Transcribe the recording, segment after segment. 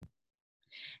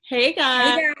Hey Hey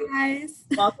guys, guys.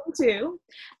 welcome to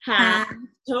Have Hi,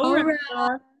 Torah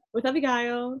Tora with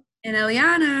Abigail, and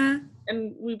Eliana.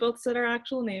 and we both said our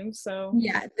actual names, so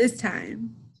Yeah, this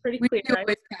time. it's pretty We clear. you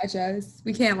always catch us.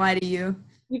 We can't lie to you.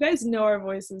 You guys know our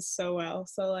voices so well,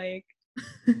 so like,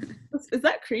 is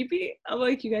that creepy? I'm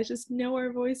like, you guys just know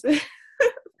our voices.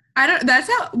 I don't that's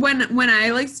how when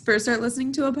I like first start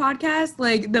listening to a podcast,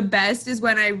 like the best is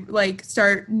when I like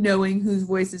start knowing whose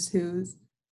voice is whose.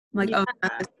 I'm like, Yeah, oh no,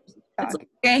 this person's it's talking.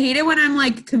 I hate it when I'm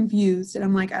like confused and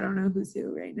I'm like, I don't know who's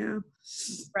who right now.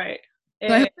 right. So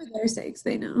I It, hope for their sakes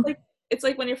they know. like it's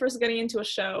like when you're first getting into a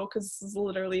show, because this is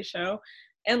literally a show,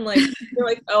 and like you're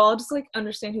like, oh, I'll just like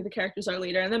understand who the characters are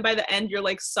later, and then by the end you're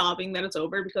like sobbing that it's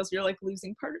over because you're like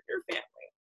losing part of your family.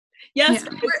 Yes,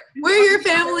 Yeah. We're your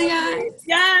family, guys.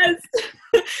 yes.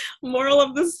 Moral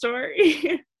of the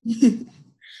story.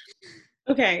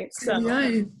 Okay, so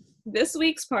Yeah. this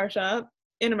week's Parsha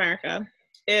in America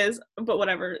is, but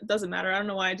whatever, it doesn't matter. I don't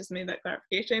know why I just made that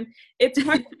clarification. It's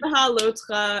Parsha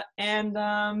Beha'alotra,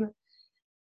 and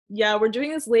yeah, we're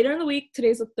doing this later in the week.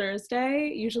 Today's a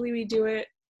Thursday. Usually we do it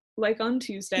like on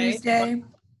Tuesday. Tuesday,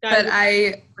 Guys, but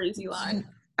I crazy lie.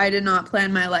 did not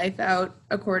plan my life out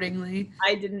accordingly.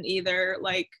 I didn't either.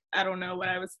 Like, I don't know what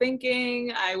I was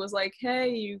thinking. I was like, hey,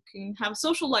 you can have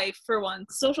social life for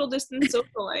once. Social distance,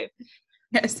 social life.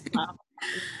 Yes. Um,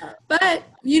 But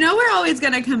we're always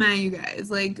gonna come at you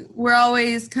guys. Like we're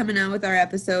always coming out with our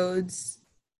episodes.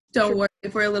 Don't worry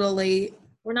if we're a little late.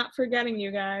 we're not forgetting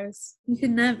you guys. You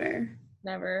can never.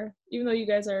 Never. Even though you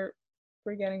guys are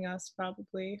forgetting us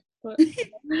probably. But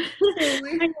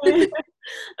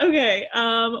okay.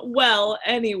 Well,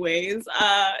 anyways,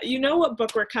 you know what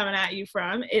book we're coming at you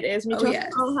from. It is Oh Mitoch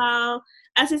yes. Ohel,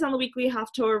 Essays on the Weekly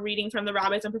Haftorah Reading from the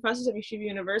Rabbis and Professors of Yeshiva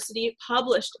University,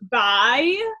 published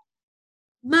by,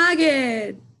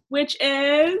 Magid. which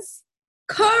is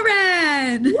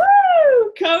Koren.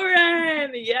 Woo!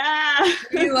 Koren! Yeah!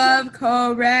 We love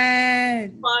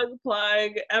Koren.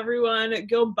 Plug. Everyone,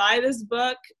 go buy this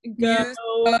book. Go. Use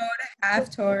code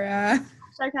Haftorah.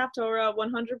 Check Haftorah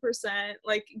 100%.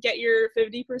 Like, get your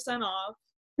 50% off.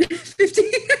 50.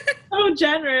 So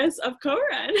generous of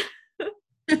Koren.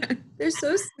 They're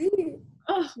so sweet.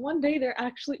 Oh, one day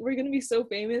we're going to be so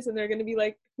famous and they're going to be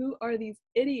like, who are these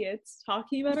idiots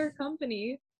talking about our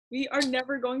company? We are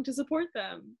never going to support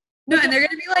them. No, and they're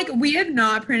gonna be like, we have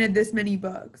not printed this many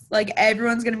books. Like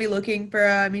everyone's gonna be looking for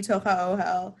a Mitocha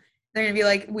Ohel. They're gonna be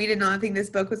like, we did not think this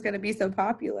book was gonna be so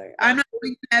popular. I'm not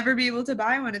going to ever be able to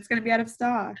buy one. It's gonna be out of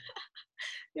stock.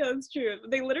 Yeah, that's true.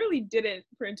 They literally didn't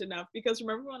print enough because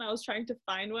remember when I was trying to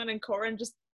find one and Koren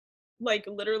just like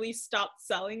literally stopped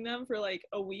selling them for like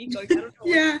a week? Like I don't know.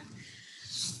 Yeah.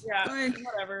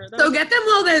 Whatever. So get them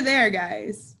while they're there,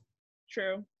 guys.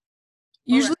 True.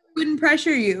 Usually we wouldn't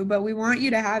pressure you, but we want you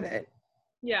to have it.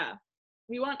 Yeah.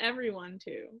 We want everyone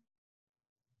to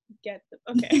get them.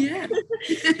 Okay. Yeah.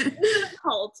 It's a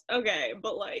cult. Okay,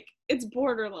 but like it's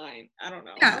borderline. I don't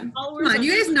know. Yeah. Come on,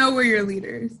 you guys know we're your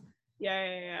leaders.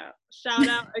 Yeah. Shout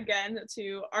out again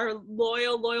to our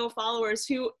loyal followers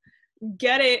who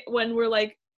get it when we're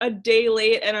like a day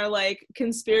late and are like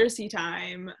conspiracy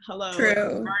time. Hello.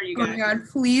 True. Where are you guys? Oh my god,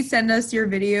 please send us your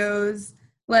videos.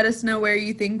 Let us know where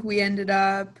you think we ended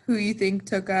up, who you think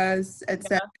took us,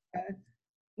 etc. Yeah.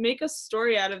 Make a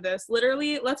story out of this.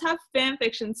 Literally, let's have fan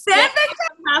fiction. Fan fiction?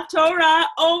 Haftorah.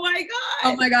 Oh my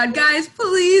god. Oh my god, guys,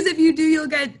 please, if you do, you'll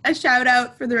get a shout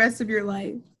out for the rest of your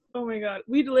life. Oh my god.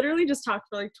 We literally just talked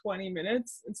for like 20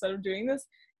 minutes instead of doing this.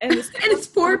 And, and it's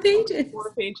 4 pages.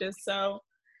 4 pages. So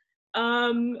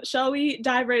shall we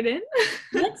dive right in?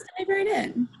 Let's dive right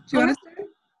in. Do you want to start?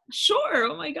 Sure.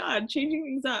 Oh my god, changing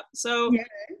things up. So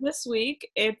this week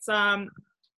it's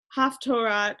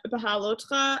Haftorah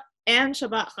Beha'alotra and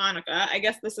Shabbat Hanukkah. I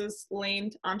guess this is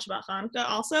named on Shabbat Hanukkah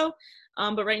also.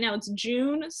 But right now it's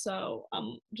June, so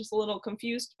I'm just a little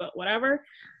confused, but whatever.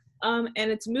 And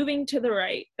it's Moving to the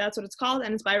Right. That's what it's called,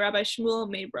 and it's by Rabbi Shmuel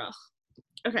Meibruch.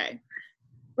 Okay.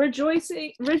 Rejoice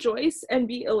and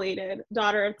be elated,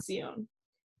 daughter of Zion.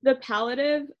 The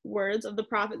palliative words of the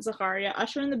prophet Zechariah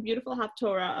usher in the beautiful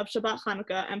Haftorah of Shabbat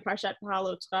Hanukkah and Parshat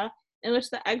Beha'alotra, in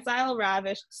which the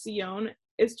exile-ravished Zion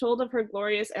is told of her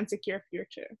glorious and secure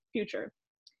future.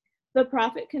 The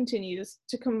prophet continues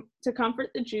to comfort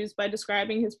the Jews by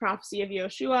describing his prophecy of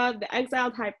Yoshua, the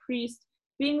exiled high priest,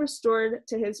 being restored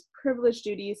to his privileged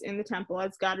duties in the temple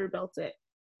as God rebuilt it.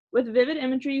 With vivid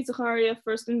imagery, Zechariah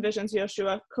first envisions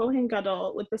Yoshua, Kohen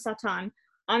Gadol, with the Satan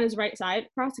on his right side,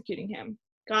 prosecuting him.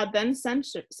 God then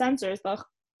censors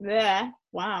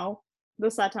the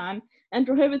Satan and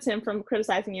prohibits him from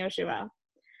criticizing Yoshua.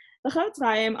 The Chofetz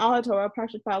Chaim al HaTorah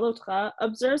Parshat Beha'alotcha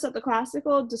observes that the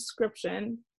classical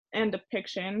description and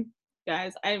depiction,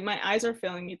 guys, my eyes are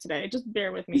failing me today, just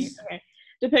bear with me, okay,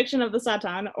 depiction of the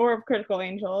Satan, or of critical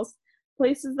angels,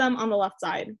 places them on the left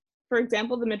side. For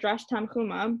example, the Midrash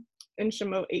Tanchuma in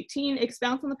Shemot 18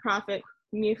 expounds on the prophet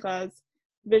Micha's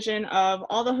vision of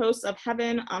all the hosts of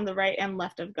heaven on the right and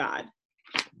left of God,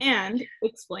 and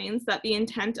explains that the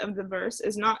intent of the verse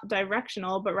is not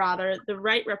directional, but rather the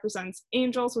right represents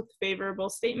angels with favorable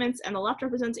statements, and the left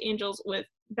represents angels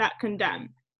that condemn.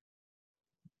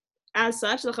 As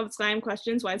such, the Chofetz Chaim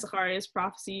questions why Zechariah's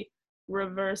prophecy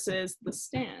reverses the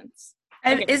stance.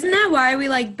 Okay. Isn't that why we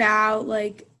bow,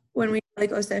 when we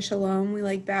Oseh Shalom,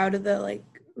 we bow to the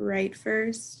right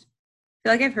first? I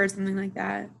feel like I've heard something like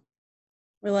that.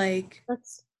 We're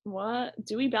that's what?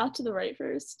 Do we bow to the right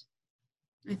first?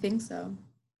 I think so.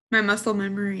 My muscle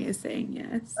memory is saying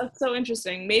yes. That's so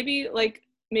interesting. Maybe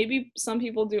some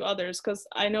people do others, because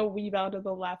I know we bow to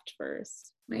the left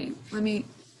first. Wait, let me.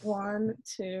 1,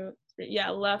 2, 3.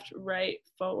 Yeah, left, right,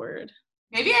 forward.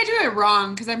 Maybe I do it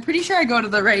wrong, because I'm pretty sure I go to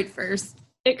the right first.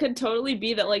 It could totally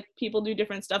be that people do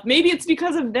different stuff. Maybe it's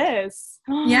because of this.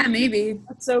 Yeah, maybe.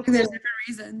 That's so cool. There's different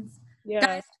reasons. Yeah.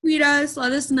 Guys, tweet us.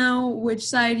 Let us know which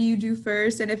side you do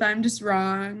first, and if I'm just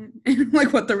wrong, and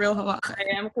what the real halacha. I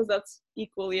am, because that's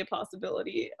equally a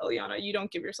possibility. Eliana, you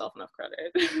don't give yourself enough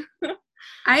credit.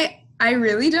 I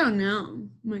really don't know.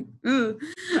 I'm ooh.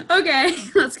 Okay,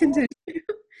 let's continue.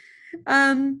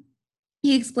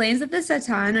 He explains that the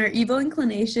Satan, or evil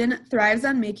inclination, thrives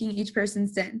on making each person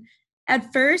sin.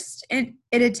 At first, it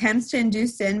attempts to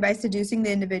induce sin by seducing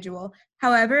the individual.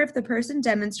 However, if the person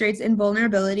demonstrates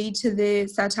invulnerability to the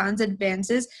Satan's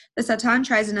advances, the Satan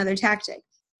tries another tactic.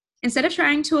 Instead of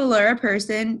trying to allure a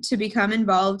person to become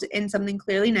involved in something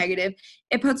clearly negative,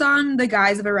 it puts on the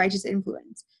guise of a righteous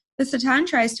influence. The Satan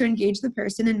tries to engage the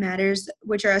person in matters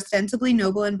which are ostensibly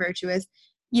noble and virtuous,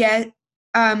 yet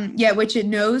which it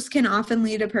knows can often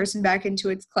lead a person back into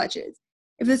its clutches.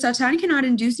 If the Satan cannot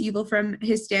induce evil from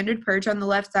his standard perch on the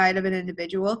left side of an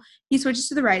individual, he switches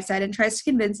to the right side and tries to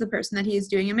convince the person that he is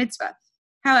doing a mitzvah.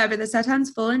 However, the Satan's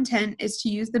full intent is to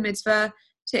use the mitzvah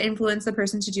to influence the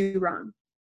person to do wrong.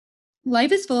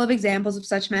 Life is full of examples of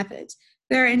such methods.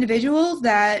 There are individuals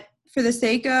that, for the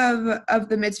sake of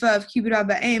the mitzvah of Kibud Av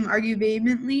V'em, argue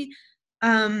vehemently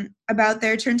about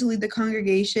their turn to lead the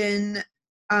congregation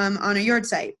on a yard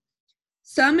site.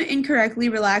 Some incorrectly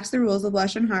relax the rules of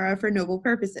Lashon Hara for noble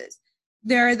purposes.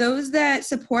 There are those that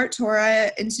support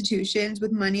Torah institutions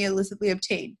with money illicitly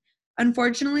obtained.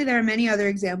 Unfortunately, there are many other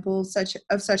examples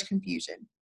of such confusion.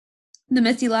 The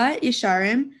Mesilat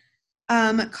Yesharim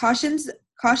cautions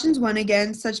one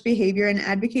against such behavior and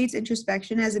advocates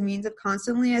introspection as a means of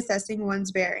constantly assessing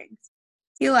one's bearings.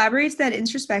 He elaborates that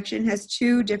introspection has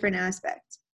two different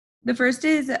aspects. The first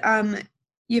is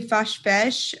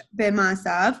Yifashpesh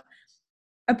B'Maasav.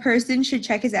 A person should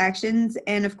check his actions,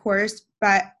 and of course,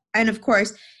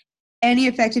 any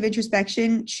effective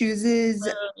introspection chooses.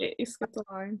 You skipped a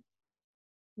line.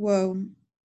 Whoa!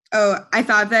 Oh, I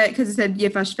thought that because it said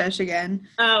Yifashpesh again.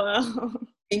 Oh well.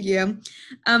 Thank you.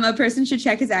 A person should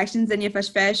check his actions and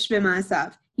Yifashpesh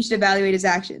B'Maasav. He should evaluate his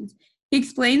actions. He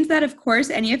explains that, of course,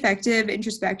 any effective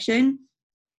introspection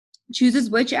chooses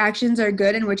which actions are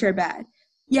good and which are bad.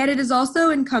 Yet it is also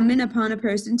incumbent upon a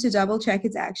person to double-check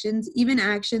his actions. Even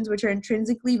actions which are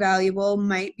intrinsically valuable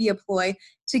might be a ploy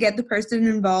to get the person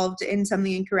involved in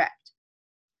something incorrect.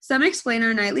 Some explain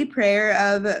our nightly prayer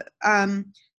of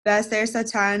V'aser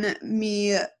Satan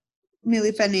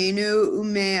milifanenu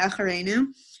ume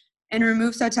acharenu, and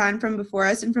remove Satan from before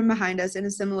us and from behind us in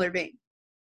a similar vein.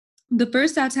 The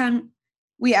first Satan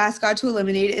we ask God to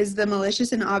eliminate is the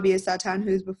malicious and obvious Satan who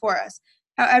is before us.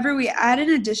 However, we add an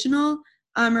additional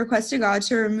request to God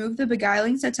to remove the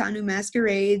beguiling Satan who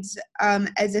masquerades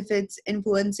as if it's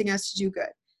influencing us to do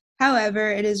good. However,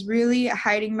 it is really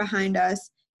hiding behind us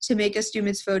to make us do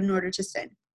mitzvot in order to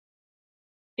sin.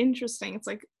 Interesting. It's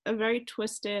like a very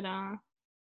twisted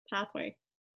pathway.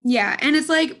 Yeah, and it's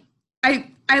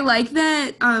I like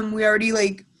that we already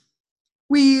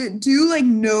we do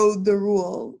know the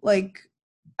rule. I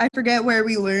forget where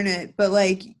we learn it, but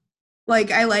I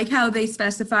like how they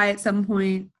specify at some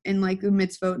point in the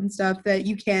mitzvot and stuff that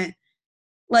you can't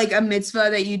a mitzvah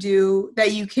that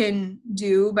you can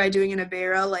do by doing an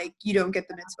avera, you don't get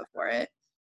the mitzvah for it.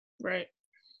 Right.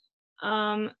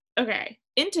 Okay.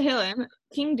 In Tehillim,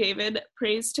 King David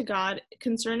prays to God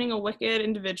concerning a wicked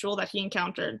individual that he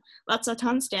encountered. Let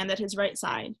Satan stand at his right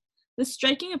side. This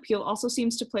striking appeal also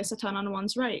seems to place Satan on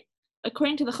one's right.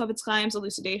 According to the Chofetz Chaim's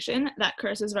elucidation, that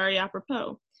curse is very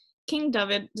apropos. King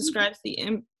David describes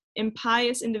the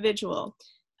impious individual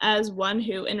as one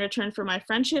who, in return for my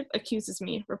friendship, accuses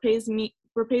me, repays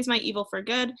my evil for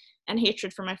good, and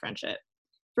hatred for my friendship.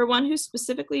 For one who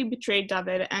specifically betrayed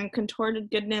David and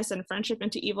contorted goodness and friendship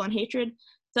into evil and hatred,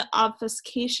 the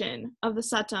obfuscation of the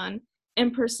Satan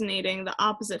impersonating the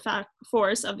opposite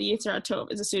force of the Yetzer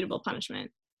HaTov is a suitable punishment.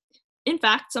 In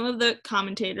fact, some of the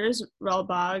commentators,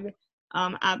 Ralbag,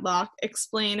 Adlock,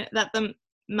 explain that the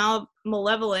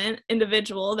malevolent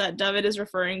individual that David is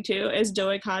referring to is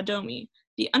Doeg HaDomi,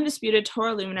 the undisputed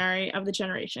Torah luminary of the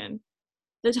generation.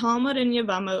 The Talmud in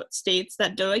Yevamot states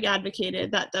that Doeg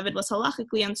advocated that David was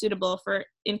halachically unsuitable for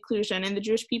inclusion in the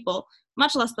Jewish people,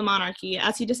 much less the monarchy,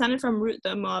 as he descended from Ruth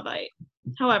the Moabite.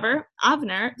 However,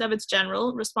 Avner, David's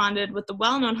general, responded with the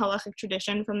well-known halachic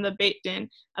tradition from the Beit Din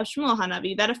of Shmuel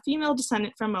Hanavi that a female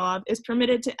descendant from Moab is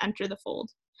permitted to enter the fold.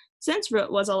 Since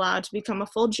Ruth was allowed to become a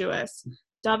full Jewess,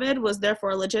 David was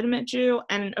therefore a legitimate Jew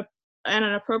and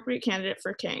an appropriate candidate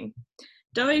for king.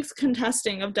 Doeg's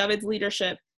contesting of David's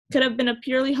leadership could have been a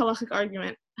purely halachic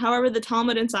argument. However, the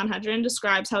Talmud in Sanhedrin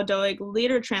describes how Doeg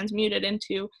later transmuted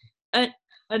into a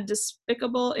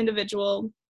despicable individual,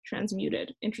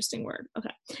 interesting word,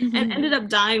 and ended up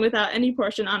dying without any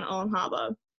portion on Olam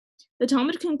Haba. The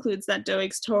Talmud concludes that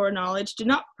Doeg's Torah knowledge did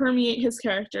not permeate his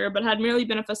character, but had merely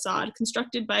been a facade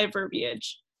constructed by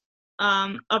verbiage.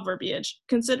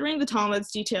 Considering the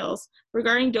Talmud's details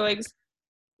regarding Doeg's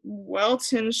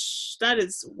that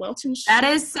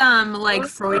is some like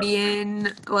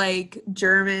Freudian, like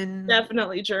German.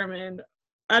 Definitely German.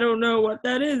 I don't know what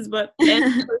that is, but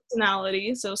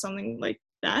personality, so something like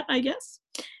that, I guess.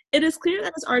 It is clear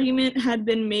that his argument had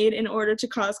been made in order to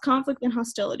cause conflict and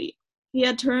hostility. He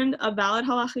had turned a valid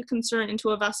halachic concern into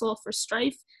a vessel for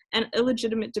strife and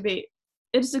illegitimate debate.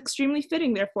 It is extremely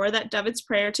fitting, therefore, that David's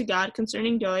prayer to God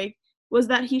concerning Doeg was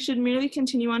that he should merely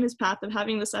continue on his path of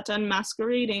having the Satan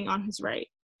masquerading on his right.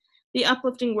 The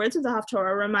uplifting words of the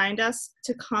Haftorah remind us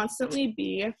to constantly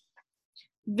be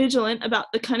vigilant about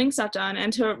the cunning Satan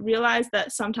and to realize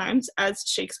that sometimes, as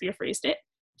Shakespeare phrased it,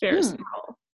 fair is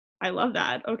foul. I love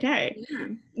that. Okay. Yeah.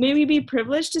 May we be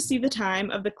privileged to see the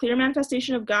time of the clear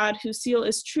manifestation of God, whose seal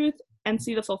is truth, and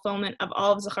see the fulfillment of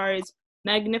all of Zachariah's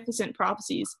magnificent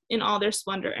prophecies in all their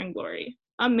splendor and glory.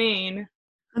 Amen.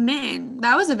 Amen.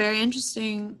 That was a very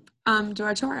interesting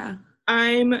Dvar Torah.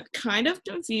 I'm kind of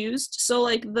confused. So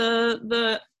like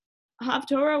the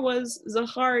Haftorah was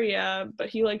Zachariah, but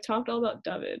he like talked all about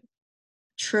David.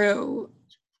 True.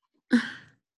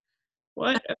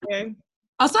 What? Okay.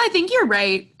 Also, I think you're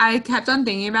right. I kept on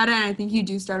thinking about it, and I think you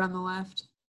do start on the left.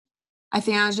 I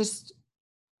think I was just...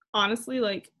 Honestly,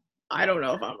 like, I don't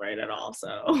know if I'm right at all,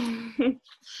 so...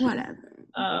 Whatever.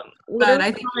 But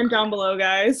I think... Comment down below,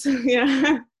 guys.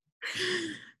 Yeah.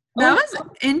 That was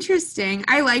interesting.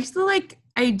 I liked the, like,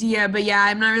 idea, but yeah,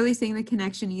 I'm not really seeing the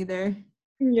connection either.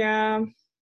 Yeah.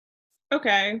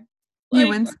 Okay. Like, you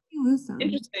win some, you lose some.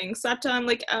 Interesting. Satan,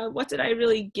 like, what did I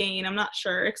really gain? I'm not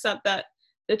sure, except that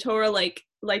the Torah, like,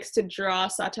 likes to draw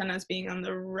Satan as being on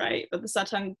the right, but the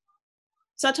Satan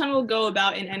will go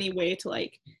about in any way to,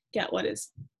 like, get what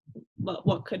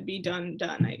could be done,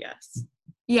 I guess.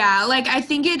 Yeah, like, I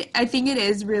think it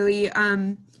is really,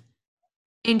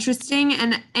 interesting,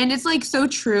 and it's, like, so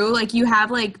true. Like, you have,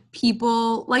 like,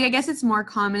 people, like, I guess it's more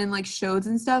common in, like, shows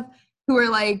and stuff, who are,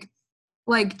 like,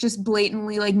 just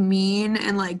blatantly, like, mean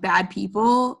and, like, bad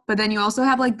people, but then you also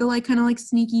have, like, the, like, kind of, like,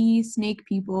 sneaky snake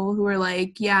people who are,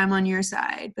 like, yeah, I'm on your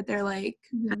side, but they're, like,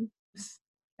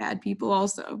 bad people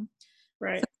also.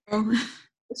 Right. So.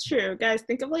 It's true. Guys,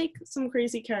 think of, like, some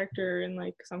crazy character in,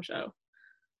 like, some show.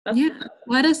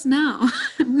 Let us know.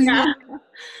 Yeah.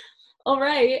 All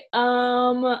right.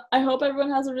 I hope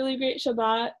everyone has a really great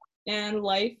Shabbat and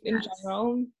life in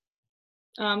general.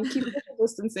 Keep social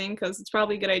distancing, because it's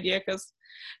probably a good idea, because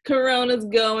Corona's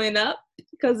going up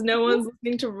because no one's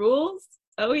listening to rules.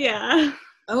 Oh yeah.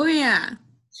 Wear your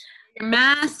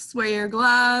masks, wear your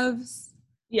gloves.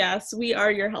 Yes, we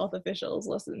are your health officials.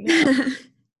 Listen to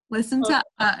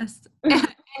us.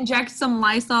 Inject some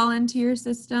Lysol into your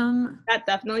system. That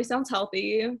definitely sounds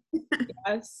healthy.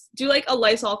 Yes. Do like a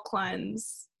Lysol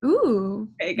cleanse. Ooh.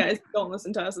 Hey guys, don't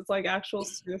listen to us. It's like actual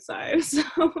suicide. So.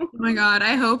 Oh my god,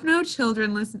 I hope no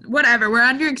children listen. Whatever, we're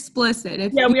under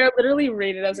explicit. We are literally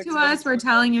rated as explicit. To us, we're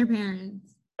telling your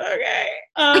parents. Okay.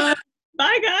 Bye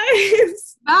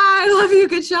guys. Bye. Love you.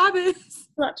 Good Shabbos.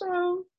 Ciao.